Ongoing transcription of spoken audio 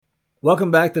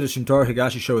Welcome back to the Shintaro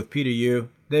Higashi Show with Peter Yu.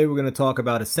 Today we're going to talk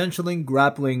about essentially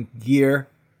grappling gear.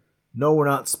 No, we're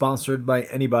not sponsored by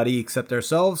anybody except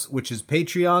ourselves, which is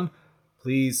Patreon.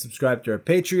 Please subscribe to our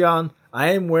Patreon. I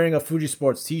am wearing a Fuji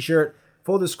Sports t-shirt.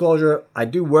 Full disclosure, I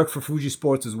do work for Fuji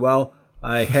Sports as well.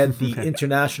 I head the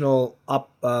international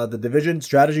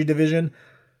strategy division.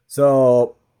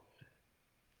 So,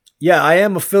 yeah, I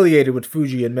am affiliated with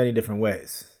Fuji in many different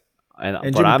ways.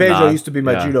 And Jimmy Page used to be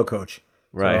my judo coach.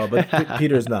 Right. So, but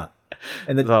Peter's not.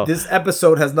 And this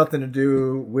episode has nothing to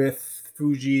do with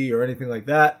Fuji or anything like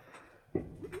that.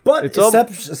 But it's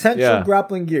essential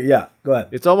grappling gear. Yeah, go ahead.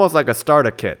 It's almost like a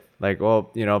starter kit. Like,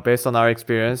 well, based on our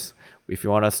experience, if you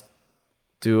want to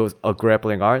do a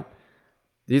grappling art,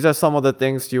 these are some of the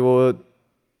things you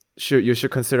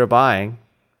should consider buying.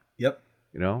 Yep.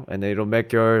 And it'll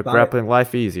make your grappling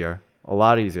life easier. A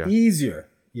lot easier. Easier.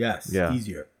 Yes. Yeah.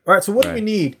 Easier. All right. So what do we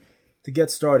need to get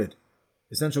started?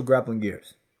 Essential grappling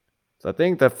gears. So I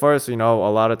think that first, a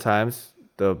lot of times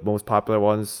the most popular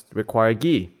ones require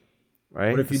gi,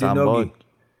 right? What if you do no gi?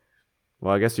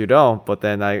 Well, I guess you don't. But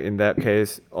then in that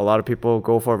case, a lot of people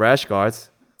go for rash guards.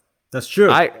 That's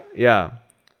true. I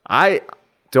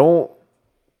don't.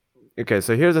 Okay,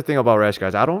 so here's the thing about rash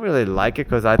guards. I don't really like it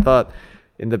because I thought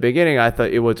in the beginning,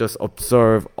 it would just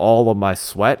absorb all of my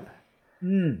sweat.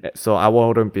 So I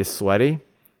wouldn't be sweaty.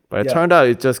 But it turned out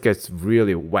it just gets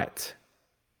really wet.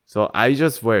 So I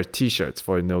just wear t-shirts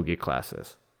for no-gi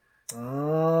classes.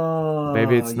 Oh,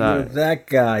 maybe it's not you're that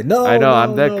guy. No, I know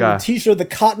I'm that guy. T-shirt, the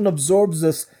cotton absorbs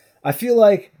this. I feel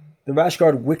like the rash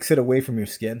guard wicks it away from your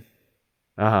skin.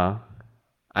 I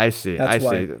see. That's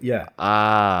why, see. Yeah.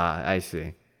 I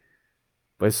see.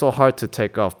 But it's so hard to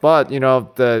take off. But the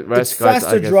rash guards. It's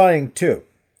faster drying too,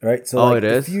 right? So it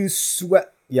is. If you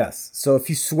sweat, yes. So if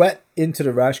you sweat into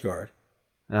the rash guard,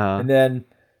 and then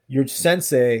your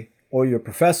sensei or your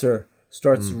professor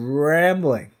starts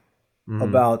rambling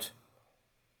about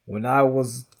when I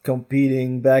was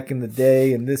competing back in the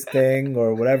day and this thing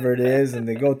or whatever it is, and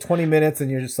they go 20 minutes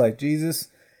and you're just like, Jesus,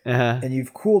 and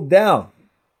you've cooled down.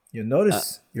 You'll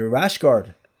notice your rash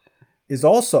guard is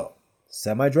also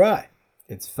semi-dry.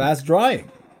 It's fast drying,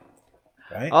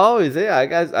 right? Oh, is it?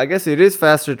 I guess it is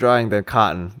faster drying than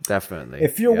cotton, definitely.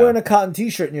 If you're wearing a cotton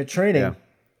t-shirt and you're training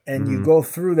and you go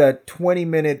through that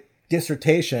 20-minute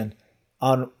dissertation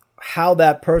on how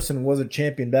that person was a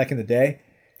champion back in the day,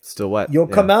 still wet. You'll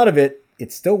come out of it.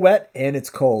 It's still wet and it's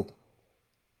cold.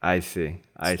 I see.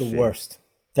 It's the worst.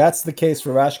 That's the case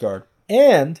for rash guard,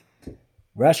 and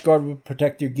rash guard will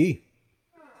protect your gi.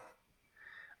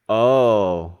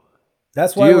 Oh,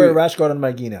 that's why I wear a rash guard on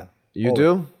my gi now. You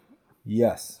do?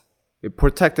 Yes. It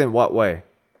protect in what way?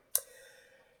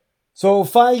 So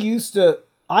if I used to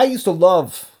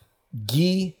love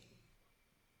gi,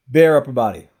 bare upper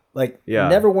body.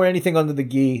 Never wear anything under the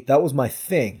gi. That was my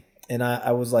thing. And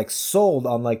I was sold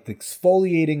on the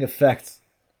exfoliating effects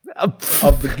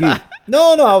of the gi.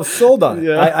 No, I was sold on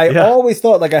it. I always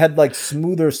thought I had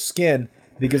smoother skin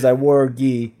because I wore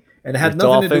gi and it had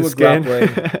nothing to do with grappling.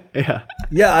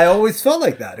 Yeah, I always felt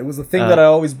like that. It was a thing that I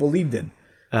always believed in.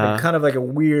 Kind of like a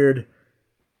weird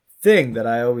thing that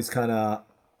I always kind of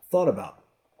thought about.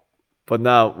 But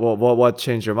now, what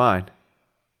changed your mind?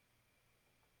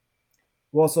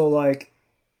 Well, so it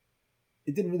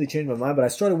didn't really change my mind, but I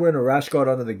started wearing a rash guard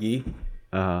under the gi,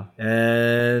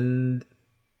 and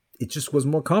it just was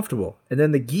more comfortable. And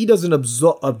then the gi doesn't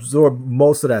absorb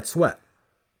most of that sweat.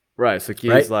 Right, so gi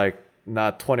is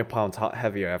not 20 pounds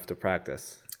heavier after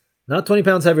practice. Not 20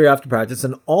 pounds heavier after practice,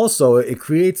 and also it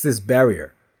creates this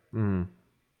barrier,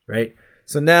 right?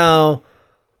 So now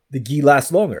the gi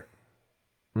lasts longer.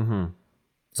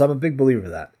 So I'm a big believer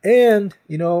of that. And,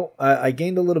 I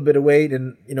gained a little bit of weight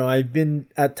and, I've been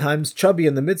at times chubby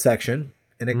in the midsection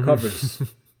and it covers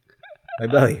my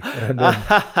belly.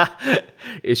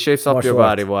 It shapes up your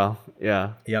body well.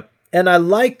 Yeah. Yep. And I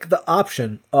like the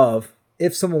option of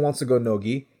if someone wants to go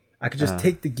no-gi, I could just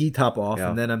take the gi top off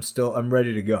and then I'm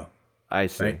ready to go. I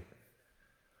see. Right?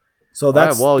 So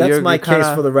that's my case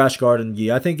for the rash guard and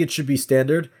gi. I think it should be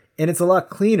standard and it's a lot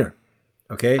cleaner.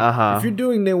 Okay? If you're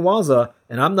doing newaza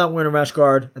and I'm not wearing a rash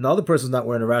guard and the other person's not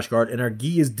wearing a rash guard and our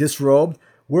gi is disrobed,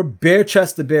 we're bare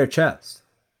chest to bare chest.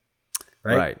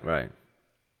 Right.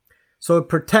 So it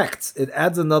protects. It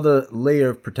adds another layer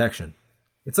of protection.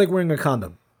 It's like wearing a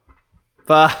condom.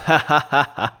 Okay.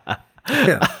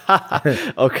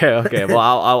 Well,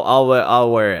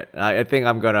 I'll wear it. I think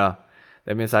I'm gonna.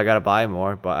 That means I gotta buy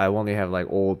more, but I only have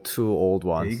two old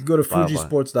ones. Yeah, you can go to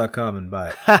fujisports.com and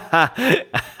buy it.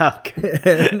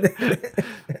 Okay.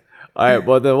 All right.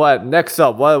 Well, then what? Next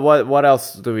up, what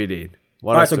else do we need?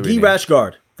 All right. So gi rash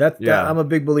guard. I'm a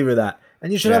big believer of that.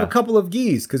 And you should have a couple of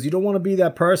gis because you don't want to be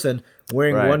that person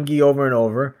wearing one gi over and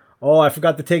over. Oh, I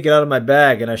forgot to take it out of my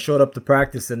bag and I showed up to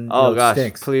practice and it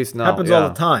stinks. Please no. Happens all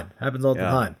the time. The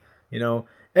time.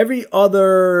 Every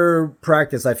other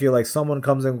practice, I feel like someone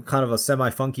comes in kind of a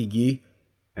semi-funky gi.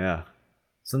 Yeah.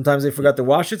 Sometimes they forgot to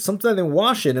wash it. Sometimes they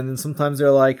wash it, and then sometimes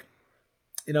they're like,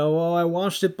 I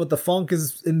washed it, but the funk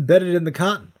is embedded in the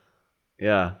cotton.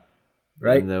 Yeah.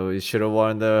 Right? And then we should have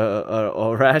worn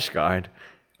the rash guard.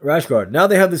 Rash guard. Now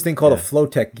they have this thing called a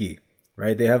Flowtech gi.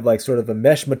 Right? They have like sort of a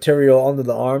mesh material under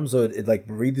the arm, so it like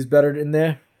breathes better in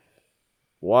there.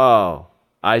 Wow.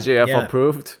 IJF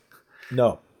approved?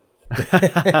 No.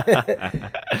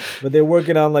 But they're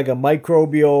working on like a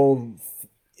microbial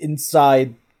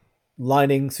inside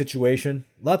lining situation.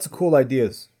 Lots of cool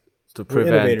ideas to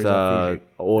prevent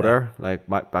odor, like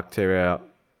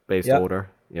bacteria-based odor.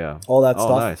 Yeah, all that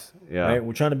stuff. Nice. Yeah, right?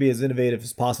 We're trying to be as innovative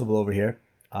as possible over here.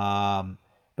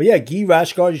 But yeah, gi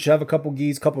rash guard. You should have a couple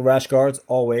gis, couple rash guards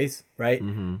always. Right.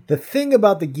 Mm-hmm. The thing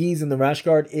about the gis and the rash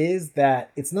guard is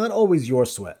that it's not always your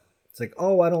sweat. It's like,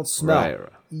 I don't smell. Right.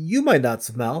 You might not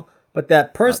smell, but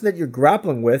that person that you're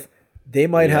grappling with, they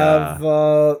might have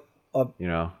a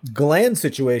gland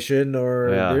situation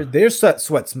or their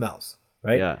sweat smells,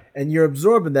 right? Yeah. And you're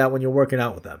absorbing that when you're working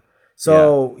out with them.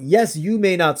 So yes, you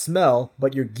may not smell,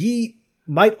 but your gi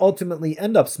might ultimately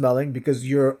end up smelling because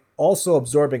you're also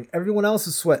absorbing everyone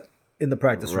else's sweat in the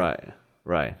practice room.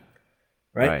 Right.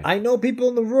 I know people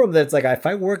in the room that's like, if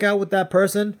I work out with that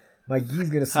person, my gi's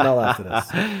gonna smell after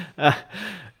this.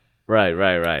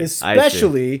 Right.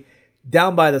 Especially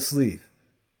down by the sleeve.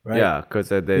 Right? Yeah, because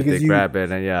they grab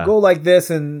it and go like this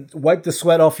and wipe the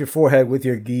sweat off your forehead with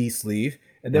your gi sleeve,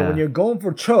 and then when you're going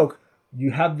for choke,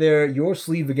 you have your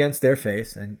sleeve against their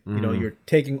face, and you're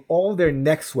taking all their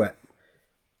neck sweat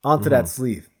onto that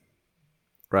sleeve.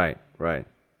 Right.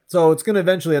 So it's gonna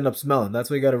eventually end up smelling. That's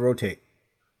why you got to rotate.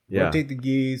 Yeah. Rotate the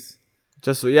gis.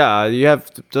 You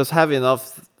have to just have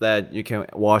enough that you can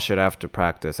wash it after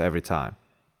practice every time.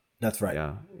 That's right.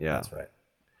 Yeah. That's right.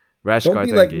 Rash Don't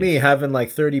be like me having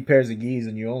like 30 pairs of gis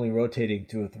and you're only rotating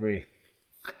 2 or 3.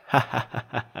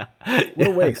 What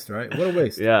a waste, right? What a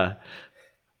waste. Yeah.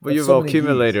 But you've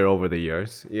accumulated over the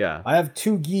years. Yeah. I have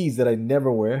 2 gis that I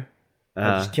never wear.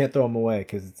 I just can't throw them away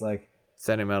because it's like...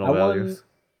 Sentimental values.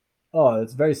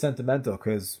 It's very sentimental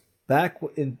because back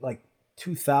in like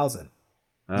 2000,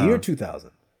 year 2000,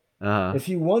 if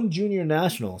you won junior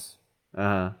nationals,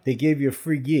 they gave you a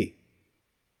free gi.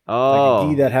 Like a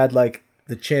gi that had like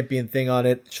the champion thing on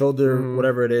it, shoulder,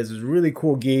 whatever it is. It was a really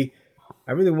cool gi.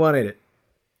 I really wanted it.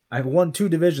 I've won 2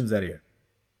 divisions that year.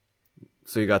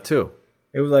 So you got 2.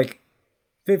 It was like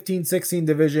 15, 16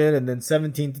 division and then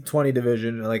 17 to 20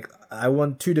 division. Like I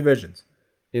won 2 divisions.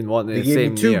 In one, they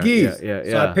gave me 2 gis. Yeah.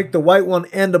 So I picked the white one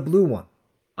and the blue one.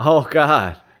 Oh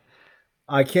God.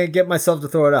 I can't get myself to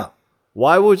throw it out.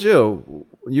 Why would you?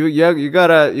 You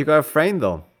gotta frame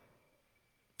them.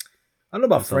 I don't know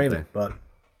about framing, but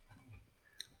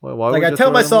well, why like I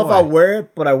tell myself I'll wear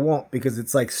it, but I won't because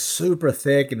it's like super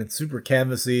thick and it's super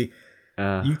canvasy.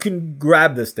 You can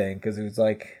grab this thing because it's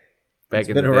like it's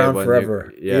been around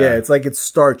forever. It's like it's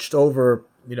starched over,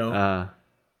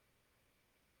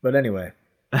 But anyway,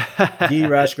 gi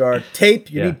rash guard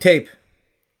tape. You need tape.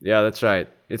 Yeah, that's right.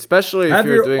 Especially if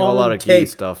you're doing a lot of gi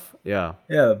stuff. Yeah.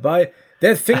 Yeah, they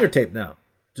have finger tape now,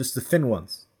 just the thin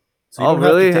ones. So you don't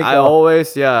really? Have to take I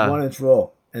always 1-inch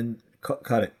roll and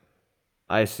cut it.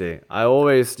 I see. I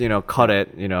always cut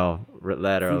it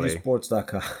laterally.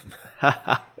 FujiSports.com.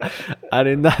 I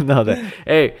did not know that.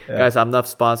 Hey guys, I'm not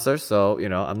sponsored, so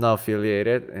I'm not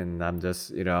affiliated, and I'm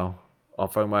just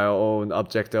offering my own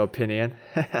objective opinion.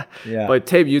 Yeah. But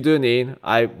tape you do need.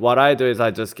 What I do is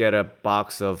I just get a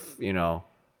box of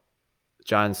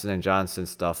Johnson & Johnson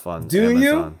stuff on Amazon.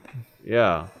 You?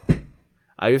 Yeah.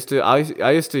 I used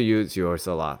to use yours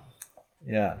a lot.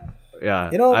 Yeah. Yeah.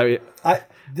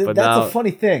 That's a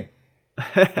funny thing.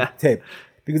 Tape.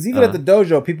 Because even at the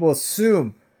dojo, people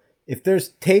assume if there's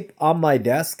tape on my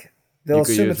desk, they'll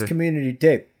assume it's community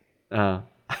tape. And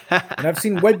I've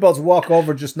seen white belts walk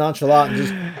over just nonchalant and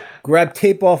just grab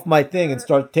tape off my thing and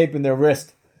start taping their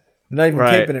wrist. Not even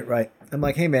taping it right. I'm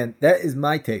like, hey man, that is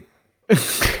my tape.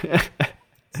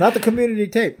 It's not the community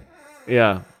tape.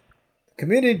 Yeah.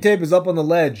 Community tape is up on the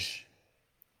ledge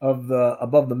of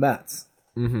above the mats.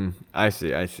 Mm-hmm. I see.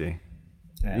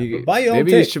 Yeah. Buy your own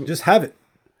tape. Just have it.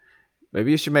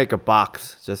 Maybe you should make a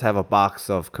box. Just have a box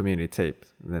of community tape,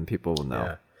 and then people will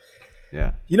know.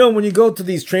 Yeah. When you go to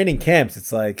these training camps,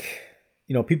 it's like,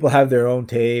 people have their own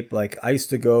tape. Like I used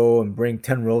to go and bring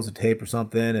 10 rolls of tape or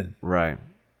something, and right.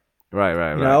 Right.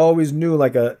 I always knew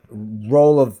like a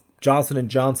roll of Johnson and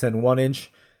Johnson 1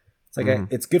 inch. It's like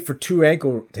it's good for 2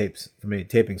 ankle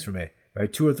tapings for me,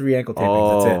 right? 2 or 3 ankle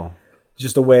tapings. That's it.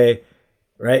 Just a way,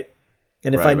 right?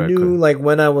 And if I knew like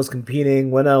when I was competing,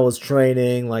 when I was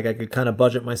training, like I could kind of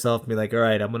budget myself and be like, all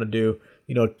right, I'm gonna do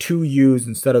 2 U's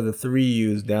instead of the 3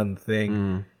 U's down the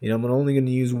thing. I'm only gonna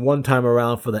use 1 time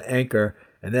around for the anchor,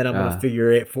 and then I'm gonna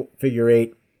figure eight,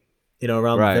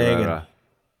 around the thing,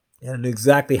 and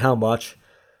exactly how much.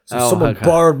 So someone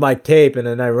borrowed my tape, and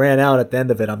then I ran out at the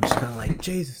end of it. I'm just kind of like,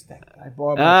 Jesus, I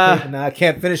borrowed my tape, and now I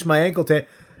can't finish my ankle tape.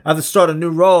 I have to start a new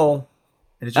roll,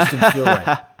 and it just didn't feel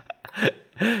right.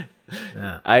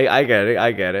 Yeah. I get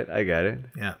it.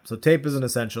 Yeah. So tape is an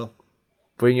essential.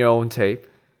 Bring your own tape.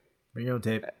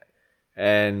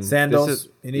 And sandals.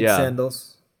 You need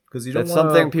sandals because you don't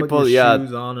want to put your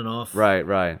shoes on and off. Right.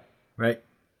 When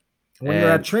you're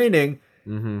at training,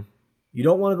 you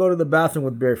don't want to go to the bathroom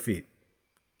with bare feet.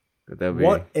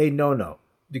 What a no-no,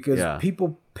 because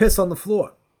people piss on the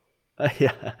floor.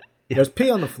 There's pee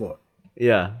on the floor.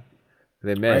 Yeah.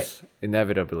 They miss,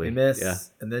 inevitably. And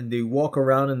then they walk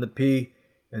around in the pee,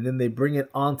 and then they bring it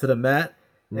onto the mat,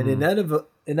 and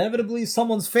inevitably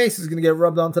someone's face is going to get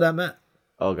rubbed onto that mat.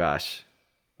 Oh, gosh.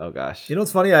 You know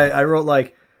what's funny? I wrote,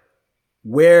 like,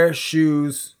 wear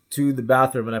shoes to the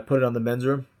bathroom, and I put it on the men's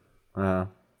room. And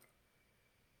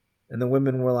the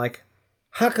women were like,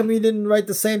 how come you didn't write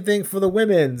the same thing for the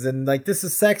women's? And, like, this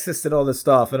is sexist and all this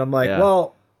stuff. And I'm like,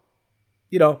 well,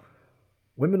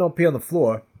 women don't pee on the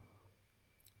floor.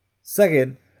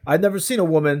 Second, I've never seen a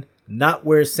woman not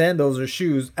wear sandals or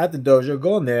shoes at the dojo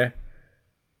going there.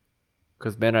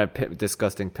 Because men are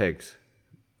disgusting pigs.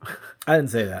 I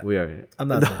didn't say that. We are. I'm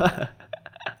not saying that.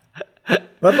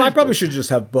 But I probably should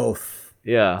just have both.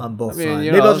 Yeah. On both sides.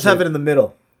 Maybe I'll just have it in the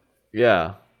middle.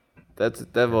 Yeah.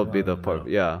 That will be the part.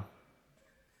 Yeah.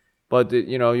 But,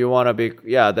 you want to be...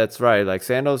 Yeah, that's right. Like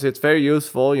sandals, it's very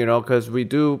useful, because we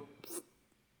do,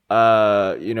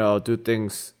 do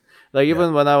things... Like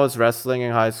even when I was wrestling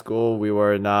in high school, we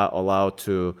were not allowed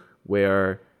to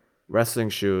wear wrestling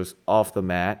shoes off the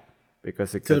mat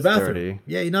because it gets dirty.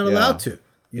 Yeah, you're not allowed to.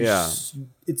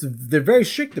 They're very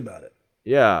strict about it.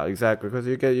 Yeah, exactly,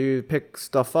 because you pick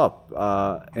stuff up,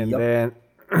 and then.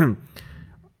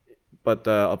 But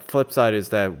the flip side is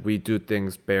that we do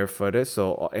things barefooted,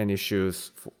 so any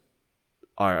shoes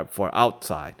are for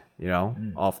outside,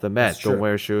 off the mat. Don't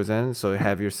wear shoes in, so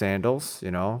have your sandals,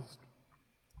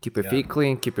 Keep your feet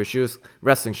clean. Keep your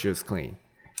wrestling shoes clean.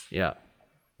 Yeah.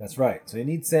 That's right. So you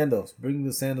need sandals. Bring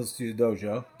the sandals to your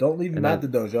dojo. Don't leave them at the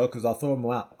dojo because I'll throw them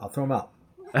out.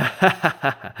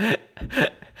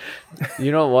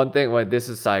 One thing, this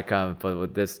is side comment, but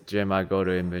with this gym I go to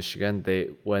in Michigan,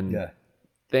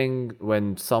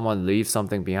 when someone leaves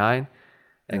something behind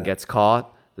and gets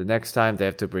caught, the next time they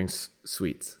have to bring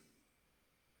sweets.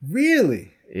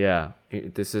 Really? Yeah.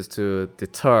 This is to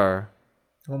deter.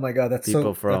 Oh my God, that's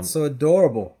so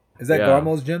adorable. Is that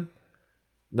Garmo's gym?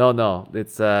 No,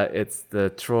 it's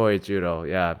the Troy Judo.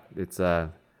 Yeah, it's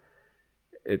a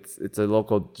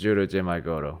local judo gym I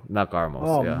go to, not Garmo's.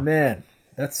 Oh man,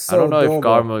 that's so. I don't know adorable. if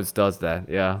Garmo's does that.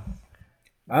 Yeah,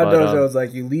 our dojo is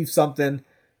like you leave something,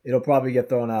 it'll probably get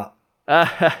thrown out.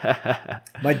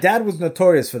 My dad was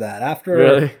notorious for that.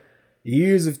 After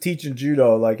years of teaching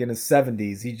judo, like in his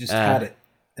 70s, he just had it,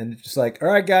 and it's just like, all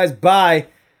right, guys, bye.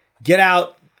 Get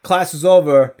out. Class is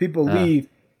over. People leave.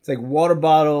 It's like water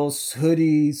bottles,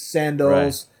 hoodies,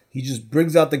 sandals. Right. He just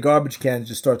brings out the garbage can and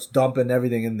just starts dumping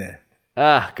everything in there.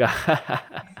 God.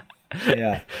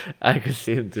 Yeah. I could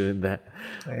see him doing that.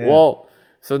 Yeah. Well,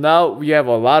 so now we have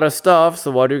a lot of stuff. So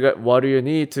what do you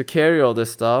need to carry all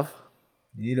this stuff?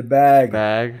 You need a bag.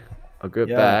 A good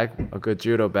bag. A good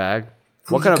judo bag.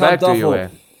 What kind of bag do you wear?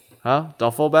 Huh?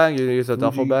 Duffel bag? You use a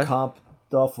duffel bag? Comp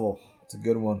duffel. It's a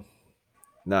good one.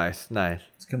 Nice.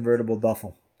 It's convertible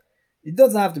duffel. It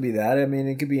doesn't have to be that. I mean,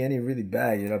 it could be any really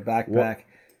bag, backpack.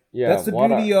 That's the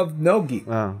beauty of no-gi,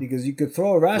 because you could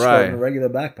throw a rash guard in a regular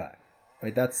backpack.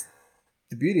 Right? That's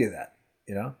the beauty of that,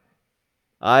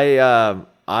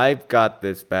 I've got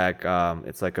this bag.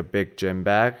 It's like a big gym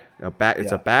bag.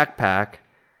 It's a backpack.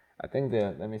 I think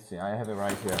let me see. I have it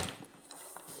right here.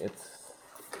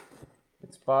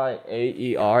 It's by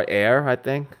AER Air, I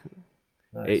think.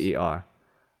 Nice. AER.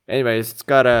 Anyways, it's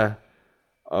got a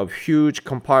huge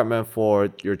compartment for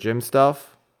your gym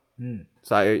stuff.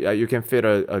 So you can fit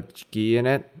a gi in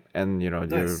it, and your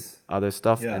other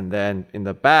stuff. Yeah. And then in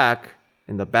the back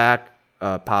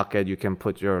pocket, you can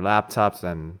put your laptops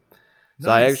and. So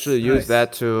I actually use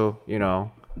that to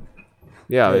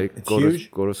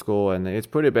go to school, and it's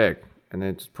pretty big and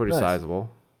it's pretty sizable.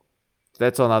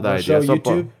 That's another idea. Show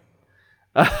YouTube?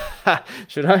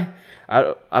 Should I?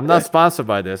 I'm not sponsored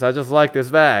by this. I just like this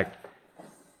bag.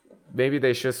 Maybe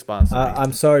they should sponsor me.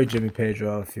 I'm sorry, Jimmy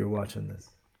Pedro, if you're watching this.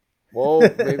 Well,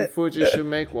 maybe Fuji should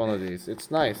make one of these.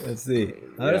 It's nice. Let's see.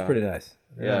 Oh, that's pretty nice.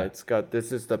 Yeah, it's got,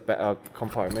 this is the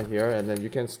compartment here, and then you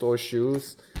can store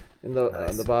shoes in the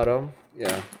on the bottom.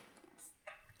 Yeah.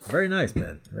 Very nice,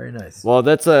 man. Very nice. Well,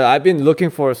 I've been looking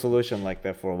for a solution like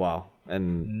that for a while,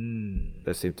 and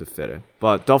they seem to fit it.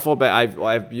 But duffel bag,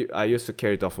 I used to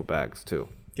carry duffel bags too.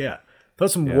 Yeah.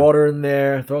 Put some water in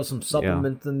there. Throw some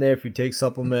supplements in there if you take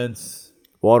supplements.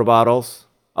 Water bottles.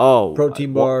 Oh.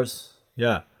 Protein bars.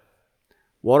 Yeah.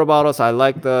 Water bottles. I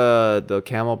like the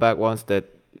Camelback ones that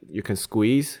you can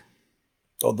squeeze.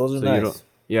 Oh, those are so nice.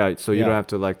 You don't have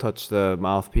to like touch the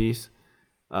mouthpiece.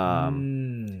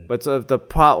 But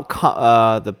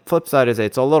the flip side is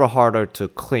it's a little harder to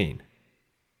clean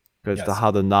because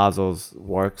how the nozzles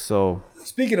work. So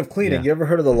speaking of cleaning, you ever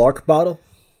heard of the Lark bottle?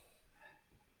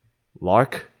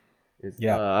 Lark?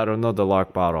 Yeah. I don't know the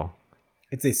Lark bottle.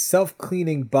 It's a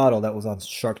self-cleaning bottle that was on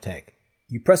Shark Tank.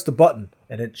 You press the button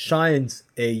and it shines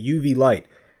a UV light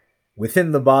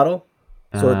within the bottle,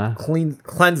 so it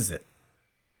cleanses it.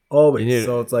 Always.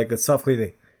 So it's like a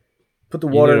self-cleaning. Put the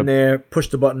water in there, push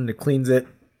the button, it cleans it.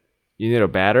 You need a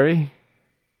battery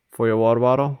for your water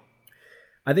bottle?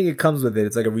 I think it comes with it.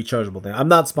 It's like a rechargeable thing. I'm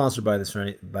not sponsored by this. Well,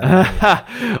 I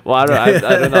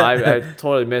don't know. I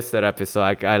totally missed that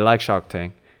episode. I like Shark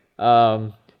Tank.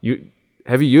 Have you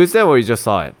used it or you just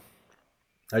saw it?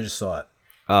 I just saw it.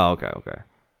 Oh, okay.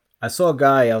 I saw a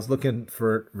guy. I was looking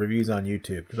for reviews on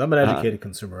YouTube because I'm an educated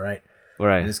consumer, right?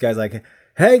 Right. And this guy's like,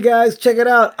 "Hey guys, check it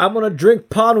out! I'm gonna drink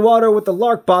pond water with the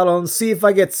Lark bottle and see if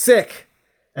I get sick."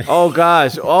 Oh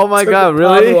gosh! Oh my god!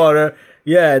 Really? Pond water.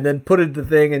 Yeah, and then put it in the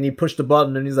thing, and he pushed the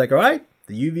button, and he's like, "All right,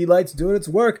 the UV light's doing its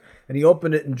work." And he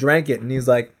opened it and drank it, and he's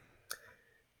like,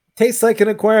 "Tastes like an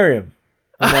aquarium."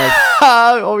 I'm like,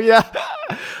 "Oh yeah,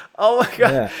 oh my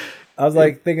god." Yeah. I was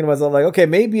like thinking to myself, like, okay,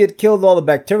 maybe it killed all the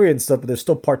bacteria and stuff, but there's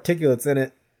still particulates in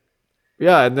it.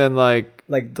 Yeah, and then like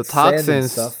the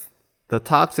toxins, stuff. The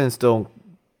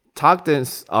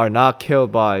toxins are not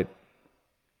killed by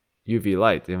UV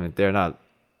light. I mean, they're not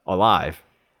alive.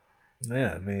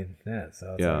 Yeah, I mean, so it's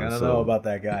like, I don't know about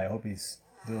that guy. I hope he's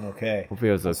doing okay. Hope he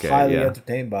was okay. Highly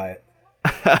entertained by it.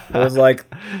 It was like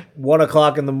 1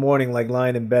 o'clock in the morning, like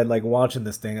lying in bed, like watching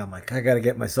this thing. I'm like, I gotta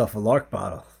get myself a Lark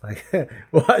bottle. Like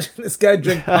watching this guy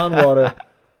drink pond water.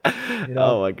 You know?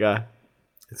 Oh my god,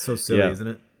 it's so silly, isn't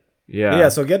it? Yeah. Yeah.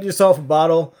 So get yourself a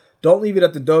bottle. Don't leave it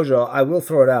at the dojo. I will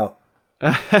throw it out.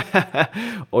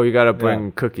 Or you gotta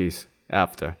bring cookies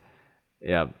after.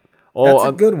 Yeah. Oh, that's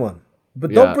a good one.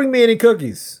 But don't bring me any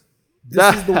cookies.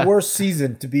 This is the worst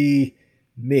season to be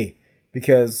me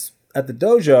because at the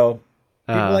dojo.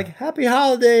 People are like, happy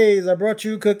holidays. I brought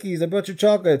you cookies. I brought you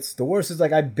chocolates. The worst is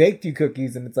like I baked you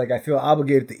cookies and it's like I feel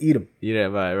obligated to eat them. Yeah,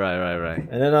 right.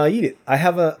 And then I'll eat it. I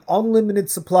have an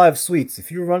unlimited supply of sweets.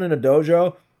 If you're running a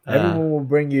dojo, everyone will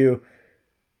bring you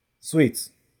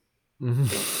sweets.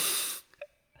 That's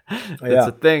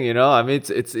the thing, you know. I mean,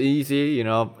 it's easy, you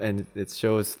know, and it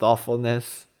shows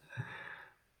thoughtfulness.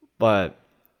 But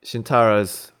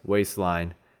Shintara's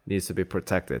waistline needs to be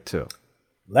protected too.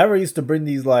 Lara used to bring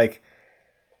these like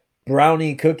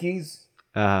brownie cookies.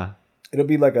 It'll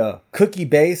be like a cookie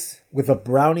base with a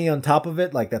brownie on top of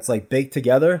it, like that's like baked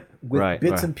together with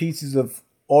bits and pieces of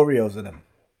Oreos in them.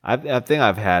 I think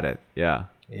I've had it. Yeah.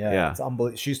 It's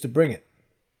unbelievable. She used to bring it.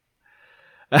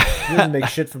 She doesn't make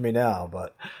shit for me now,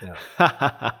 but you know.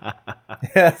 I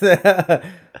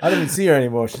don't even see her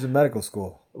anymore. She's in medical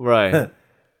school. Right.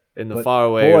 In the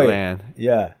faraway land.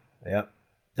 Yeah.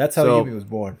 That's how Yumi was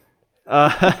born.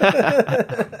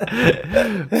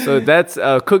 So that's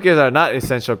cookies are not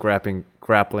essential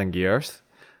grappling gears.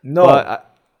 No.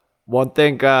 But one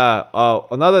thing,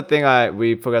 another thing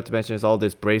we forgot to mention is all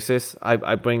these braces. I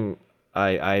tore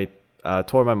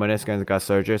my meniscus and got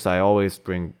surgery, so I always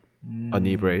bring a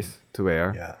knee brace to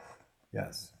wear. Yeah.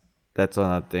 Yes. That's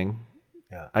another thing.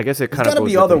 Yeah. I guess it kind of goes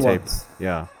be other with the tape. ones.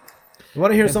 Yeah. You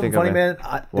want to hear something funny, man?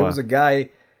 There was a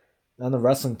guy on the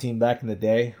wrestling team back in the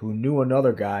day who knew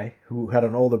another guy who had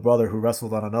an older brother who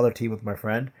wrestled on another team with my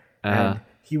friend. And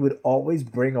he would always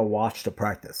bring a watch to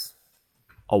practice.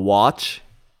 A watch?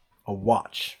 A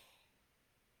watch.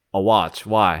 A watch.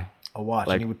 Why? A watch.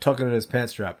 And he would tuck it in his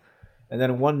pants strap. And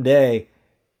then one day,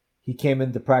 he came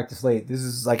into practice late. This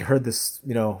is like, I heard this,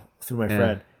 you know, through my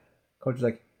friend. Coach was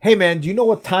like, hey, man, do you know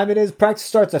what time it is? Practice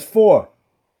starts at 4.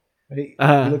 And he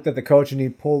looked at the coach and he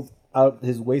pulled out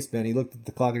his waistband. He looked at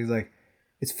the clock and he's like,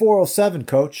 it's 4:07,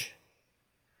 coach.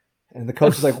 And the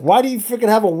coach is like, why do you freaking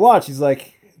have a watch? He's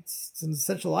like, it's an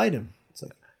essential item. It's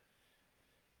like,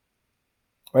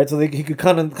 Right, so he could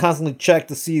kind of constantly check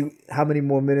to see how many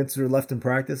more minutes are left in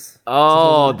practice.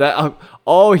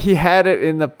 Oh, he had it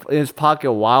in his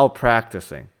pocket while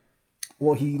practicing.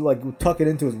 Well, he like would tuck it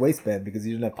into his waistband because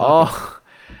he didn't have pockets. Oh,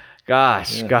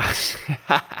 gosh.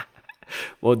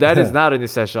 Well, that is not an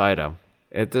essential item.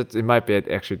 It might be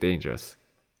actually dangerous.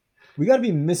 We got to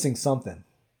be missing something.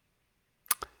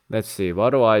 Let's see.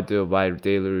 What do I do by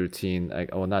daily routine?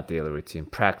 Not daily routine.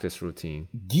 Practice routine.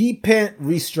 Gi pant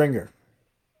restringer.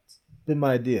 Been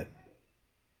my idea.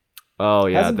 Oh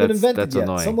yeah, hasn't been invented that's yet.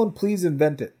 annoying. Someone please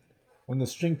invent it. When the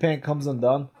string pant comes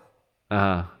undone.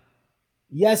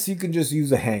 Yes, you can just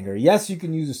use a hanger. Yes, you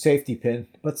can use a safety pin,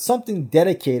 but something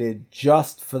dedicated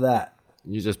just for that.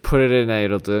 You just put it in and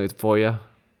it'll do it for you.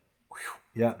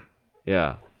 Yeah.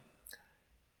 Yeah.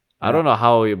 I don't know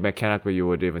how mechanically you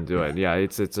would even do it. Yeah,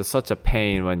 it's such a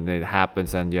pain when it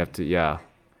happens and you have to. Yeah.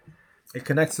 It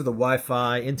connects to the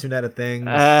Wi-Fi, Internet of Things.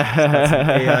 Got some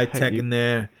AI tech in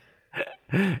there.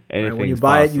 Right, when you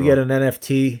buy it, you get an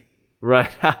NFT. Right.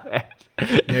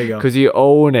 There you go. Because you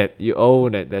own it. You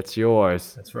own it. That's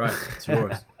yours. That's right. It's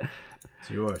yours. It's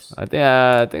yours. I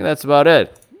think that's about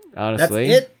it. Honestly,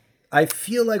 that's it. I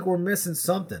feel like we're missing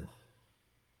something.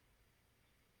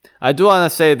 I do want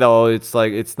to say though, it's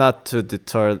like it's not to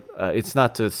deter. It's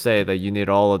not to say that you need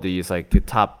all of these like the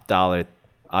top dollar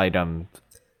item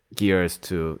gears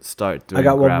to start doing. I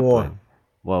got grappling. one more.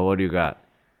 Well, what do you got?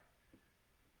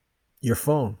 Your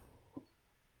phone.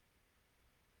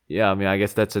 Yeah, I mean, I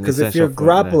guess that's an because essential. if you're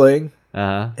grappling,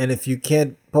 and if you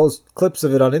can't post clips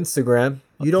of it on Instagram,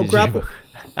 you don't grapple.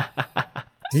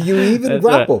 Do you even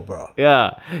grapple, right. bro?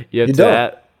 Yeah, you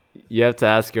have to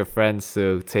ask your friends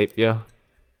to tape you.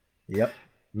 Yep.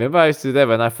 Remember I used to do that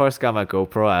when I first got my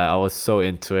GoPro. I was so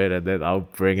into it, and then I'll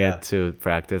bring it to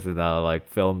practice, and I'll like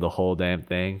film the whole damn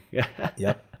thing.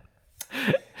 Yep.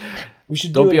 We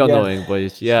should don't be again. annoying,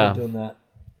 but yeah. Start doing that.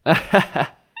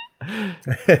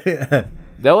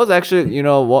 That was actually, you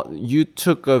know what? You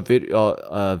took a video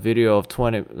of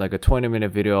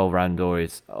 20-minute video of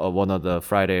Randori, one of the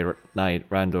Friday night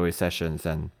Randori sessions,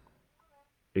 and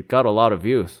it got a lot of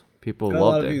views. People loved it. A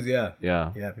lot of views, yeah.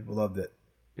 Yeah, people loved it.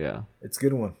 Yeah, it's a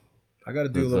good one. I got to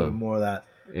do a little bit more of that.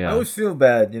 Yeah, I always feel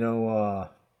bad, you know,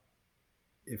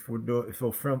 if we're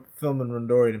filming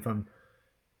Randori, and if I'm,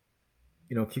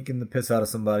 you know, kicking the piss out of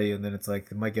somebody, and then it's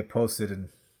like it might get posted, and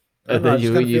then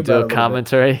you do a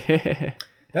commentary.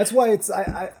 That's why it's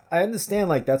I understand,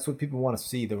 like that's what people want to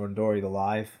see, the Randori, the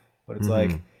live, but it's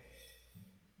like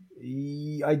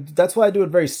that's why I do it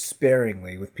very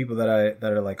sparingly with people that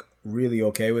are like really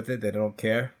okay with it, they don't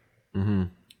care.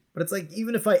 But it's like,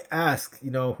 even if I ask,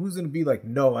 you know, who's gonna be like,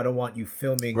 no, I don't want you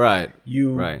filming,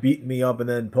 you beating me up and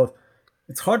then post.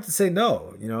 It's hard to say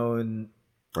no, you know, and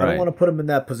I don't want to put them in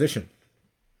that position.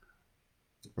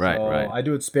 Right. I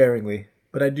do it sparingly,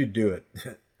 but I do it.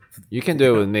 You can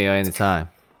do it with me anytime.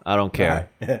 I don't care.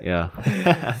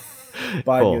 Yeah.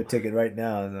 Buying you a ticket right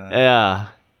now. Yeah.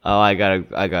 Oh, I gotta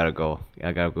go.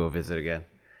 I gotta go visit again.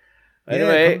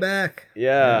 Anyway, come back.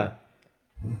 Yeah.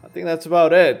 I think that's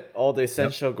about it. All the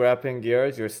essential grappling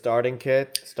gears, your starter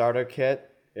kit.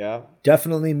 Yeah.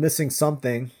 Definitely missing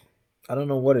something. I don't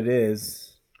know what it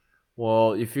is.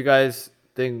 Well, if you guys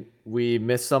think we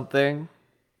missed something,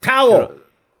 towel.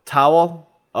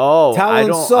 Oh, towel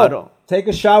and soap. I don't. Take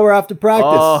a shower after practice.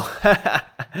 Oh,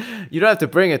 you don't have to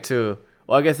bring it to.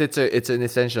 Well, I guess it's an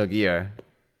essential gear.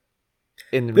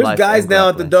 There's guys now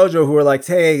at the dojo who are like,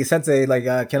 "Hey, sensei, like,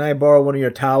 can I borrow one of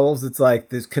your towels?" It's like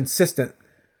this consistent.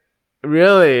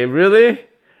 Really?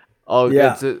 Oh,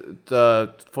 yeah.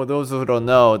 For those who don't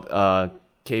know,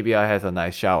 KBI has a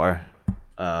nice shower.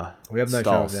 We have nice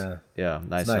stalls. showers. Yeah,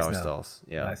 nice shower stalls.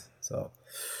 Yeah. Nice. So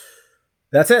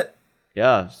that's it.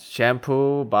 Yeah,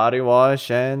 shampoo, body wash,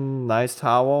 and nice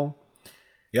towel.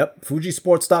 Yep,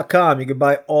 Fujisports.com. You can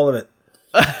buy all of it.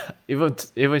 even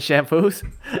shampoos?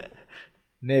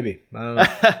 Maybe. I don't know.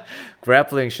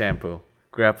 Grappling shampoo.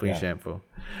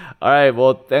 All right,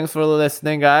 well, thanks for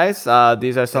listening, guys.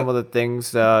 These are some of the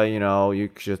things you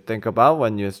should think about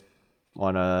when you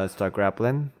want to start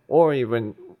grappling, or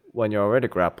even when you're already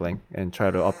grappling and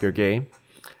try to up your game.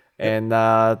 And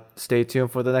stay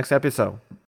tuned for the next episode.